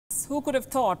who could have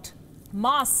thought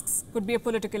masks could be a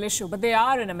political issue? But they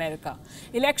are in America.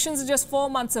 Elections are just 4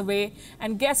 months away,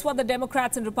 and guess what the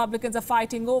Democrats and Republicans are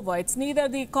fighting over? It's neither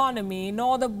the economy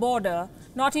nor the border,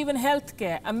 not even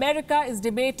healthcare. America is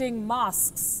debating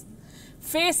masks.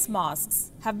 Face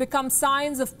masks have become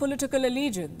signs of political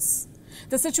allegiance.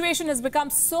 The situation has become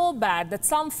so bad that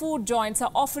some food joints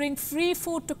are offering free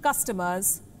food to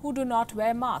customers who do not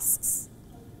wear masks.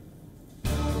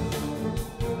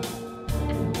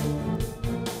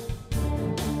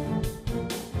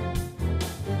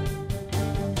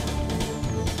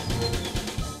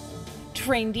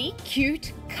 Trendy,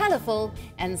 cute, colourful,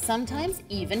 and sometimes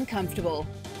even comfortable.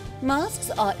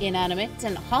 Masks are inanimate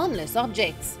and harmless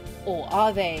objects, or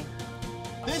are they?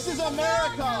 This is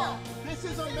America! This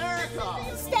is America!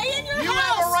 Stay in your house! You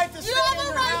have a right to stay in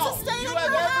your house! You have a right to stay in your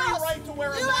house! You have every right to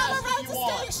wear a mask if you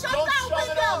want! Shut Don't that shove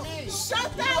it on window! me! Shut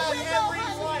You that have window!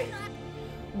 every right!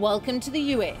 Welcome to the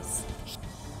US.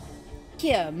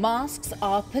 Here, masks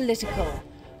are political.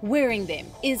 Wearing them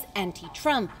is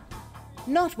anti-Trump.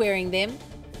 Not wearing them,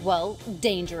 well,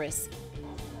 dangerous.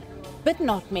 But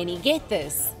not many get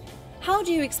this. How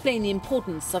do you explain the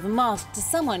importance of a mask to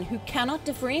someone who cannot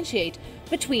differentiate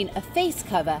between a face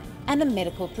cover and a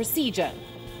medical procedure?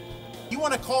 You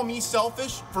want to call me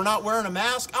selfish for not wearing a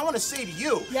mask? I want to say to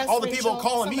you, Yes, all the Rachel, people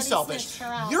calling me somebody selfish, snitched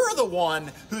her out. you're the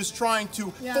one who's trying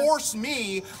to Yeah. force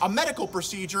me a medical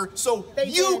procedure so They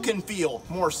you did. can feel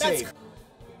more safe.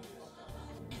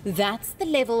 That's the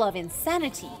level of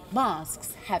insanity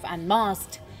masks have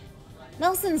unmasked.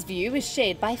 Nelson's view is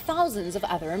shared by thousands of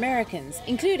other Americans,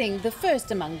 including the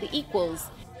first among the equals.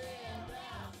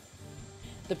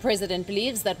 The president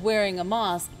believes that wearing a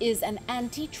mask is an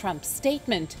anti-Trump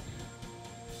statement.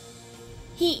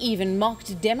 He even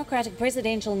mocked Democratic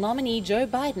presidential nominee Joe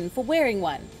Biden for wearing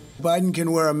one. Biden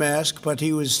can wear a mask, but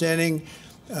he was standing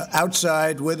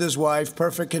outside with his wife,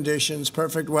 perfect conditions,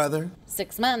 perfect weather.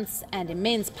 6 months and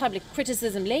immense public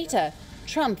criticism later,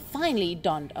 Trump finally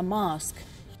donned a mask.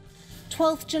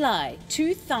 12th July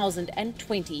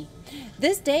 2020.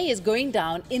 This day is going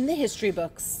down in the history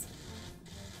books.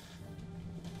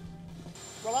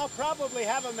 Well, I'll probably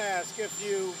have a mask if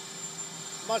you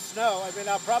must know. I mean,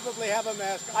 I'll probably have a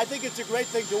mask. I think it's a great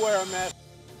thing to wear a mask.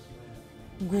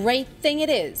 Great thing it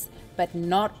is, but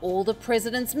not all the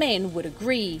president's men would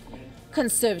agree.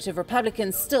 Conservative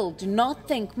Republicans still do not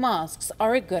think masks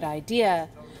are a good idea.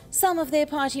 Some of their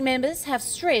party members have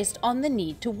stressed on the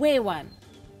need to wear one.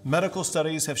 Medical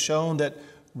studies have shown that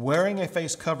wearing a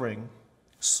face covering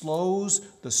slows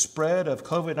the spread of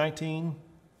COVID-19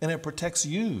 and it protects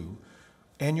you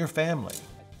and your family.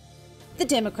 The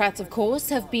Democrats, of course,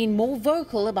 have been more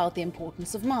vocal about the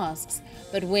importance of masks.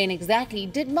 But when exactly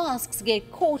did masks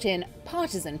get caught in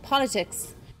partisan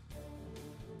politics?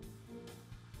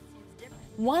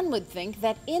 One would think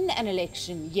that in an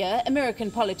election year,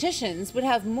 American politicians would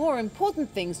have more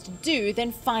important things to do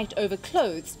than fight over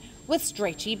clothes with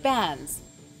stretchy bands.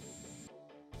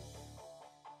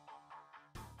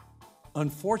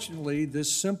 Unfortunately,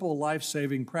 this simple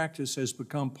life-saving practice has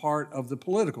become part of the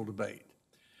political debate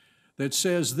that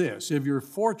says this: if you're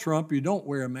for Trump, you don't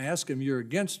wear a mask, and if you're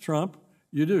against Trump,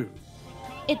 you do.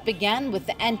 It began with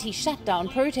the anti-shutdown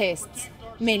protests.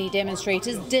 Many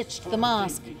demonstrators ditched the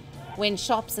mask. When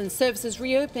shops and services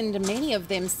reopened, many of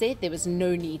them said there was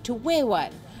no need to wear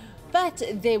one. But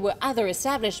there were other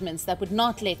establishments that would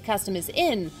not let customers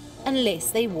in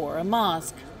unless they wore a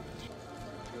mask.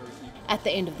 At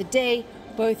the end of the day,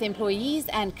 both employees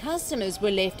and customers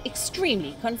were left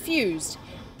extremely confused.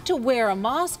 To wear a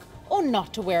mask or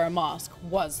not to wear a mask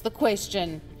was the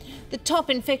question. The top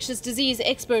infectious disease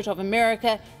expert of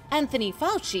America, Anthony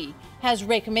Fauci, has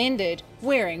recommended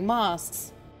wearing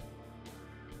masks.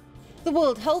 The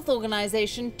World Health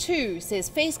Organization, too, says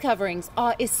face coverings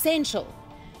are essential.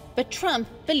 But Trump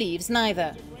believes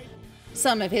neither.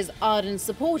 Some of his ardent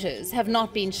supporters have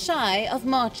not been shy of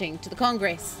marching to the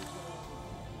Congress.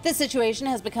 The situation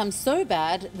has become so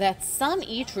bad that some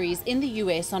eateries in the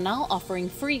US are now offering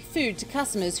free food to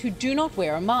customers who do not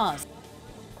wear a mask.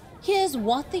 Here's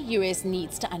what the US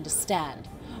needs to understand.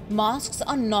 Masks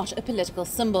are not a political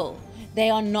symbol. They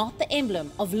are not the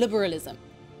emblem of liberalism.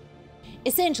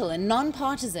 Essential and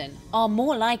non-partisan are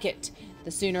more like it.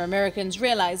 The sooner Americans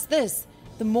realize this,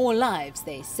 the more lives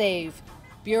they save.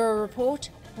 Bureau Report,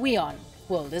 WION,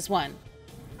 World is One.